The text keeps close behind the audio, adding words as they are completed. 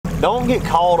Don't get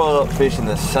caught up fishing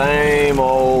the same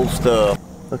old stuff.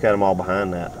 Look at them all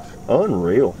behind that.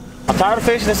 Unreal. I'm tired of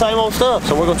fishing the same old stuff,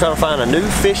 so we're gonna try to find a new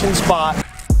fishing spot.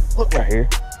 Look right here.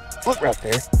 Look right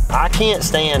there. I can't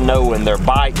stand knowing they're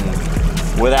biting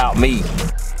without me.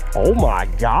 Oh my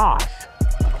gosh.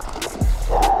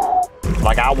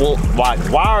 Like I won't, like,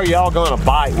 why are y'all gonna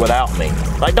bite without me?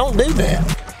 Like, don't do that.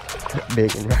 That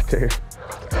big one right there.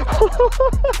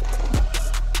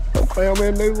 I found me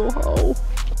a new little hole.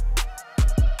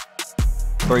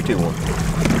 3, 2,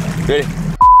 1. Ready?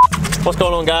 What's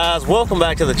going on, guys? Welcome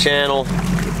back to the channel.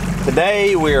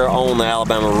 Today we are on the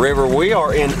Alabama River. We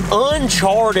are in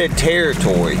uncharted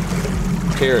territory.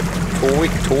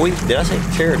 Territory? Did I say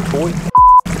territory?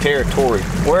 Territory.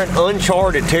 We're in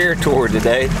uncharted territory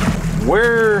today.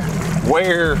 We're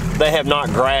where they have not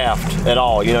graphed at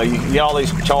all. You know, you get all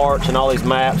these charts and all these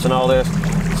maps and all this.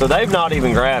 So they've not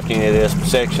even graphed any of this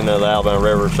section of the Alabama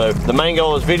River. So the main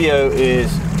goal of this video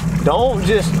is don't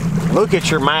just look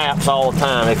at your maps all the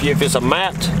time. If it's a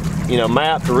mapped, you know,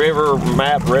 mapped river,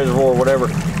 mapped reservoir, whatever,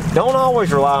 don't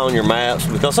always rely on your maps,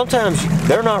 because sometimes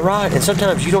they're not right and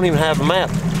sometimes you don't even have a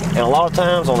map. And a lot of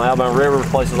times on the Alabama River,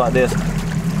 places like this,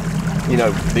 you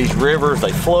know, these rivers,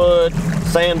 they flood,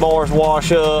 sandbars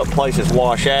wash up, places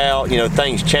wash out, you know,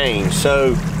 things change.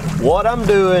 So what I'm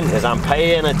doing is I'm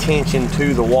paying attention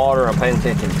to the water. I'm paying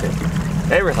attention to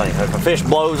everything. If a fish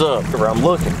blows up, I'm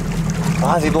looking.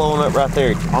 Why is he blowing up right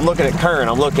there? I'm looking at current.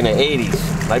 I'm looking at eddies.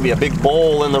 Maybe a big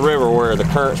bowl in the river where the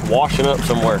current's washing up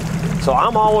somewhere. So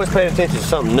I'm always paying attention to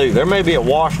something new. There may be a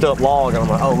washed up log and I'm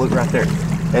like, oh, look right there.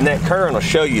 And that current will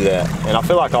show you that. And I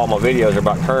feel like all my videos are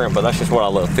about current, but that's just what I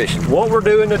love fishing. What we're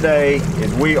doing today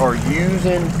is we are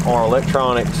using our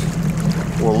electronics.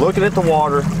 We're looking at the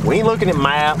water. We ain't looking at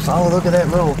maps. Oh, look at that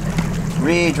little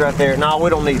ridge right there. No,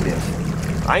 we don't need this.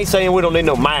 I ain't saying we don't need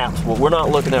no maps, but we're not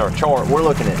looking at our chart. We're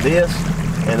looking at this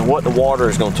and what the water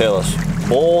is going to tell us.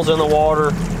 Bulls in the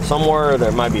water, somewhere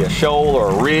there might be a shoal or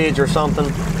a ridge or something.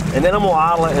 And then I'm going to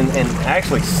idle it and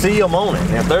actually see them on it.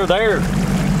 And if they're there,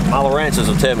 my Lowrances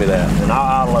will tell me that, and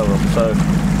I'll idle over them. So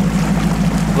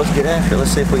let's get after it.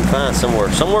 Let's see if we can find somewhere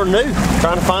new.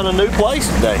 Trying to find a new place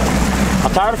today.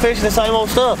 I'm tired of fishing the same old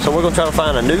stuff, so we're gonna try to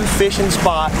find a new fishing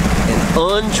spot in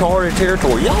uncharted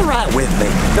territory. Y'all right with me?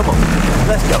 Come on,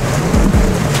 let's go.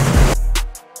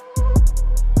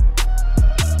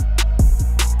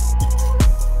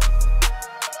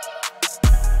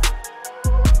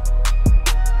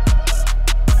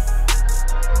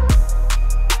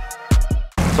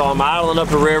 So I'm idling up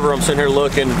the river. I'm sitting here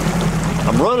looking.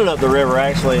 I'm running up the river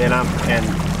actually, and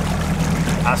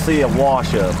I see a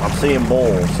wash up. I'm seeing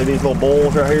bulls. See these little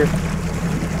bulls right here?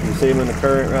 You see them in the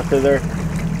current right through there?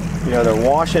 You know, they're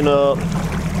washing up.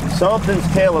 Something's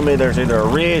telling me there's either a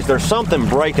ridge, there's something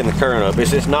breaking the current up.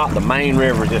 It's just not the main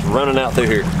river just running out through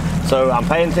here. So I'm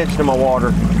paying attention to my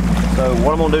water. So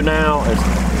what I'm gonna do now is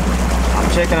I'm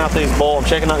checking out these bulls, I'm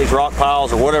checking out these rock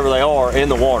piles or whatever they are in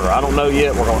the water. I don't know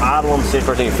yet. We're gonna idle them, see if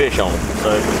there's any fish on them.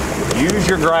 So use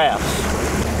your graphs.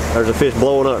 There's a fish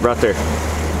blowing up right there.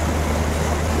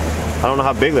 I don't know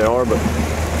how big they are, but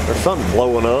there's something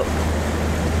blowing up.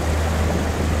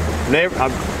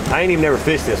 I ain't even never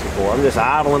fished this before. I'm just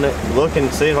idling it, looking,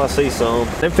 seeing if I see some.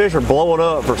 Them fish are blowing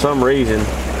up for some reason.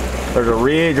 There's a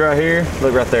ridge right here.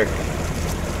 Look right there.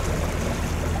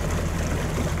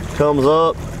 Comes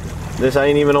up. This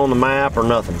ain't even on the map or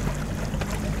nothing.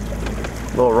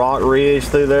 Little rock ridge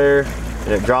through there,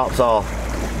 and it drops off.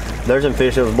 There's some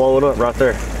fish that was blowing up right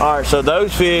there. All right, so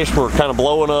those fish were kind of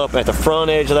blowing up at the front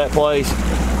edge of that place.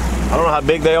 I don't know how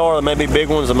big they are. There may be big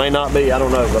ones, there may not be, I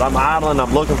don't know. But I'm idling,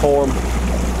 I'm looking for them.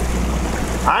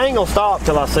 I ain't gonna stop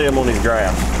till I see them on these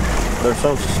graphs. There's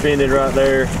some suspended right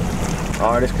there.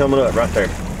 All right, it's coming up right there.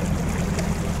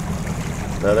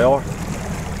 There they are.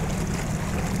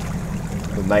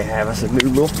 We may have us a new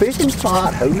little fishing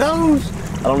spot, who knows?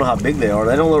 I don't know how big they are.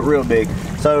 They don't look real big.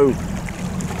 So,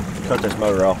 cut this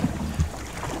motor off.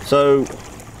 So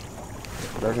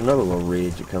there's another little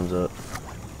ridge that comes up.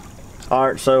 All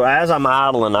right, so as I'm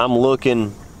idling, I'm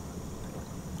looking.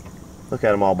 Look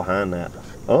at them all behind that.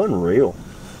 Unreal.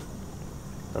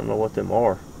 I don't know what them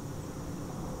are.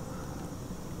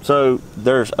 So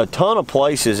there's a ton of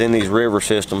places in these river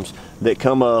systems that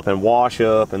come up and wash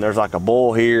up, and there's like a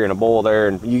bull here and a bull there,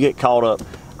 and you get caught up.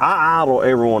 I idle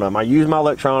every one of them. I use my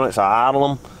electronics, I idle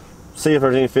them, see if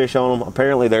there's any fish on them.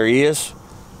 Apparently there is.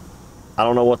 I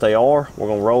don't know what they are. We're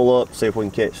gonna roll up, see if we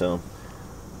can catch some.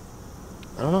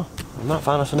 I don't know. I might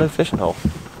find us a new fishing hole.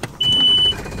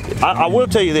 I will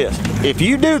tell you this. If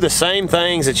you do the same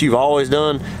things that you've always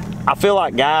done, I feel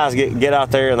like guys get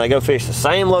out there and they go fish the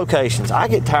same locations. I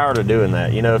get tired of doing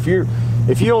that. You know, if you're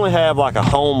if you only have like a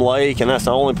home lake and that's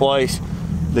the only place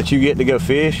that you get to go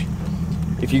fish,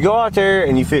 if you go out there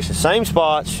and you fish the same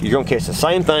spots, you're gonna catch the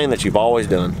same thing that you've always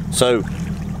done. So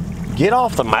get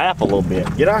off the map a little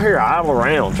bit. Get out here, idle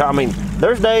around. I mean,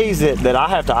 there's days that I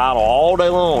have to idle all day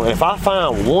long. And if I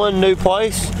find one new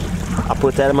place, I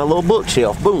put that in my little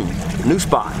bookshelf. Boom, new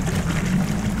spot.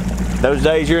 Those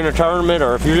days you're in a tournament,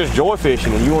 or if you're just joy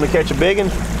fishing and you want to catch a big one,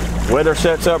 weather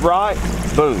sets up right,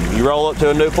 boom, you roll up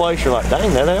to a new place, you're like,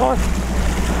 dang, there they are.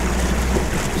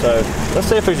 So let's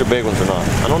see if these are big ones or not.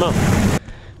 I don't know.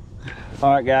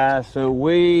 All right, guys, so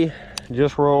we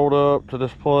just rolled up to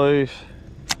this place.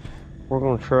 We're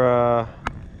gonna try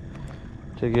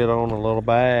to get on a little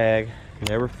bag.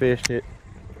 Never fished it.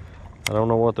 I don't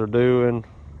know what they're doing.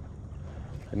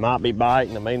 They might be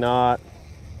biting, they may not.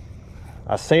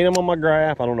 I seen them on my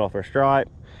graph. I don't know if they're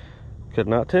striped. Could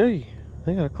not tell you. I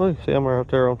ain't got a clue. See, I'm right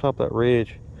up there on top of that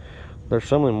ridge. There's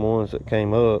some of them ones that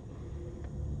came up.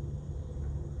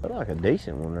 Look like a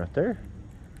decent one right there.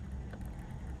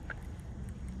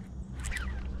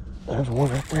 There's one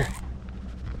right there.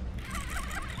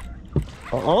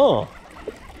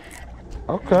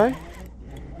 Okay.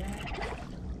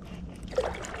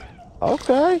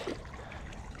 Okay.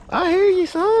 I hear you,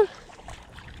 son.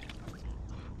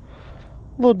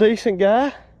 Little decent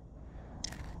guy.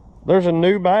 There's a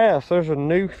new bass. There's a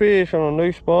new fish on a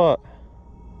new spot.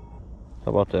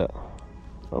 How about that?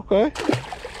 Okay.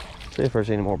 See if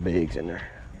there's any more bigs in there.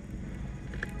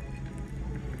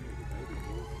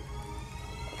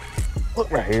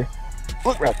 Look right here.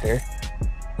 Look right there.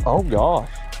 Oh gosh.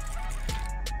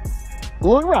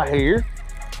 Look right here.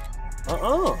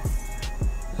 Let's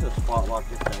just spot lock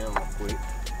this down real quick.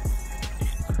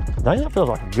 Dang, that feels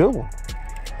like a good one.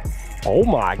 Oh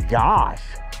my gosh.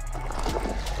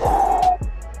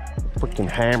 Freaking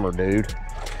hammer, dude.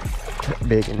 That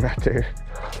big one right there.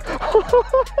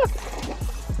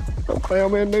 I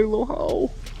found me a new little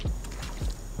hole.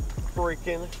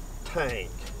 Freaking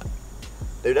tank.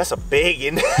 Dude, that's a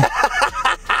big one.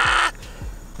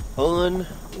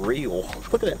 Unreal.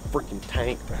 Look at that freaking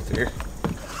tank right there.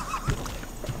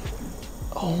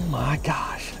 Oh my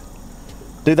gosh.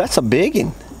 Dude, that's a big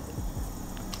one.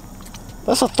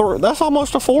 That's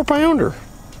almost a 4-pounder.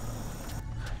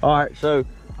 All right, so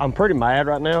I'm pretty mad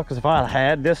right now because if I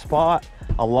had this spot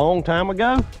a long time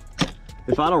ago,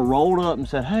 if I'd have rolled up and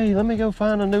said, hey, let me go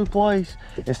find a new place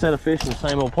instead of fishing the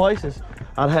same old places,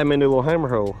 I'd have me a new little hammer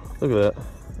hole. Look at that.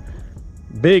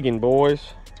 Biggin',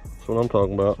 boys. That's what I'm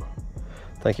talking about.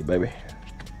 Thank you, baby.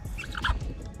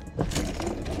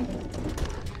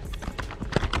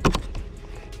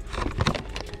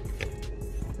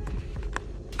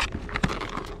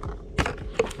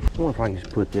 I wonder if I can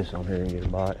just put this on here and get a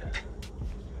bite.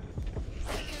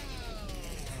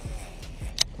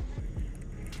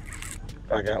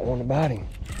 I got one to bite him.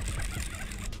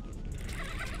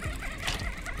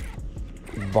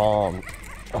 Bomb.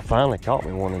 I finally caught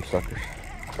me one of them suckers.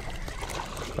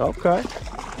 Okay.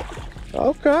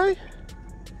 Okay.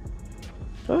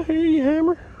 I hear you,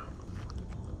 hammer.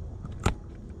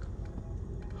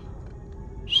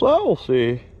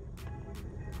 Saucy.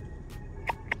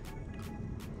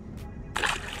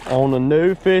 On the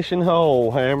new fishing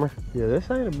hole, hammer. Yeah, this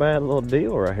ain't a bad little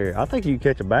deal right here. I think you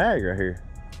can catch a bag right here.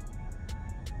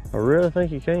 I really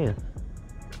think you can.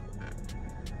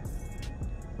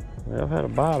 I've had a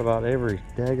bite about every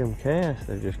daggum cast.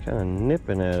 They're just kind of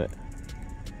nipping at it.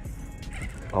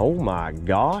 Oh my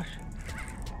gosh.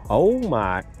 Oh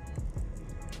my.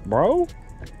 Bro,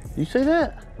 you see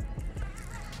that?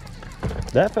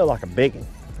 That felt like a big one.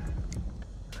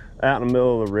 Out in the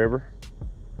middle of the river.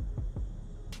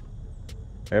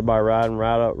 Everybody riding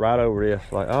right over this.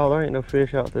 Like, oh, there ain't no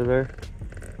fish out through there.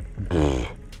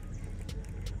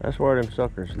 That's where them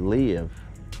suckers live.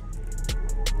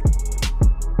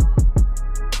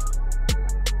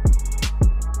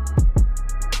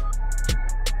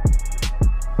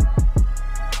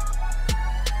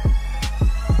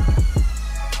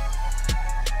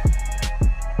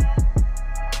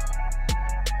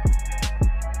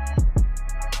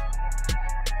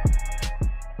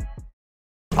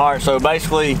 All right, so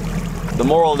basically the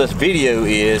moral of this video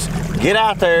is get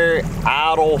out there,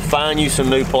 idle, find you some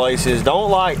new places.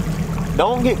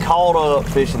 Don't get caught up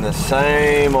fishing the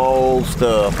same old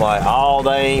stuff. Like, oh,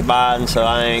 they ain't biting, so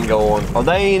I ain't going. Or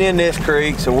they ain't in this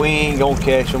creek, so we ain't gonna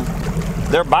catch them.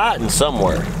 They're biting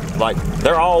somewhere. Like,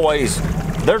 they're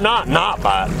not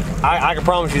biting. I can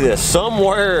promise you this,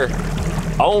 somewhere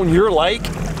on your lake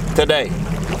today,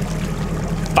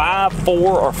 5,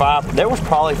 4, or 5, there was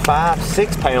probably 5,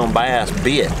 6 pound bass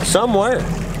bit somewhere.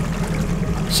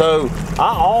 So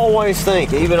I always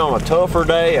think, even on a tougher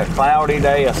day, a cloudy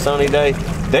day, a sunny day,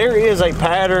 there is a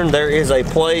pattern, there is a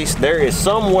place, there is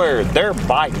somewhere they're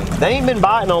biting. They ain't been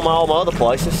biting on all my other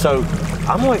places, so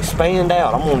I'm gonna expand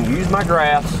out. I'm gonna use my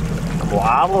graphs, I'm gonna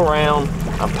idle around,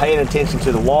 I'm paying attention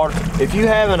to the water. If you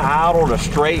haven't idled a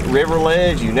straight river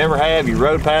ledge, you never have, you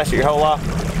rode past it your whole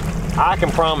life, I can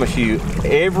promise you,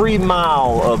 every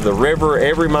mile of the river,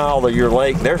 every mile of your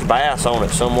lake, there's bass on it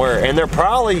somewhere, and they're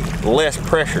probably less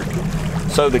pressured.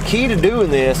 So the key to doing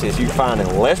this is you're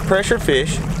finding less pressured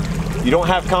fish. You don't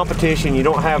have competition. You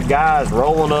don't have guys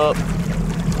rolling up,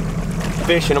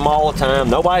 fishing them all the time.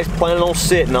 Nobody's planning on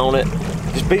sitting on it.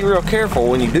 Just be real careful.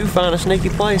 When you do find a sneaky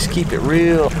place, keep it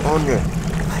real under,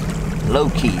 like, low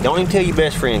key. Don't even tell your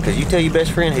best friend, because you tell your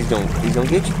best friend, he's gonna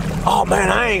get you. Oh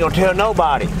man, I ain't gonna tell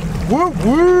nobody. Woo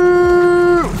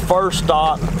woo! First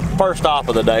stop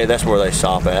of the day. That's where they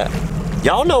stop at.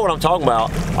 Y'all know what I'm talking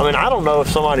about. I mean, I don't know if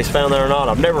somebody's found that or not.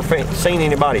 I've never seen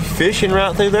anybody fishing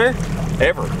right through there,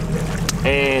 ever.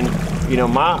 And you know,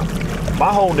 my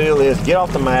whole deal is get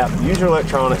off the map, use your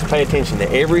electronics, pay attention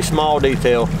to every small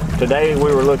detail. Today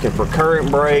we were looking for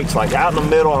current breaks, like out in the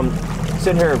middle. I'm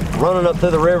sitting here running up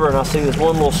through the river and I see this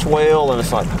one little swell and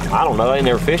it's like, I don't know, I ain't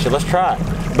never fished it, let's try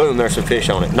it. Boom, there's some fish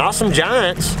on it. Not some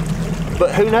giants,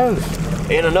 but who knows?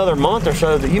 In another month or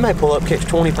so that you may pull up, catch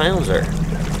 20 pounds there.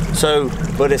 So,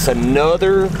 but it's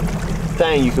another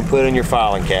thing you can put in your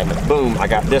filing cabinet. Boom, I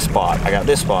got this spot, I got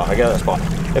this spot, I got that spot.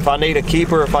 If I need a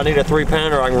keeper, if I need a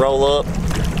 3-pounder, I can roll up,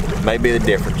 maybe the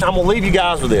difference. I'm gonna leave you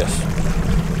guys with this.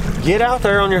 Get out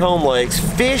there on your home lakes,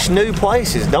 fish new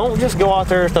places. Don't just go out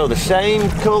there and throw the same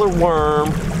color worm,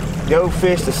 go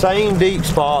fish the same deep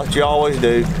spots you always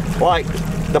do. Like,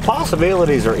 the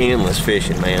possibilities are endless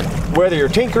fishing, man. Whether you're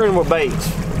tinkering with baits,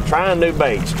 trying new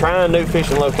baits, trying new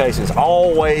fishing locations,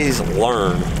 always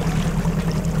learn.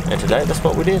 And today, that's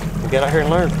what we did. We got out here and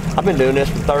learned. I've been doing this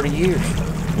for 30 years.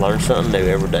 Learn something new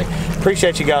every day.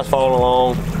 Appreciate you guys following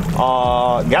along.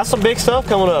 Got some big stuff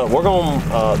coming up. We're going,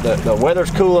 the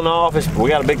weather's cooling off. We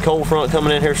got a big cold front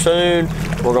coming in here soon.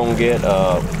 We're going to get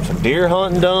some deer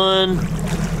hunting done.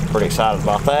 Pretty excited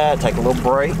about that. Take a little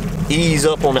break. Ease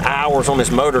up on the hours on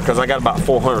this motor because I got about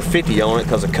 450 on it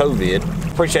because of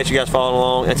COVID. Appreciate you guys following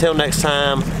along. Until next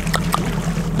time,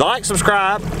 like,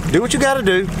 subscribe, do what you got to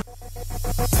do.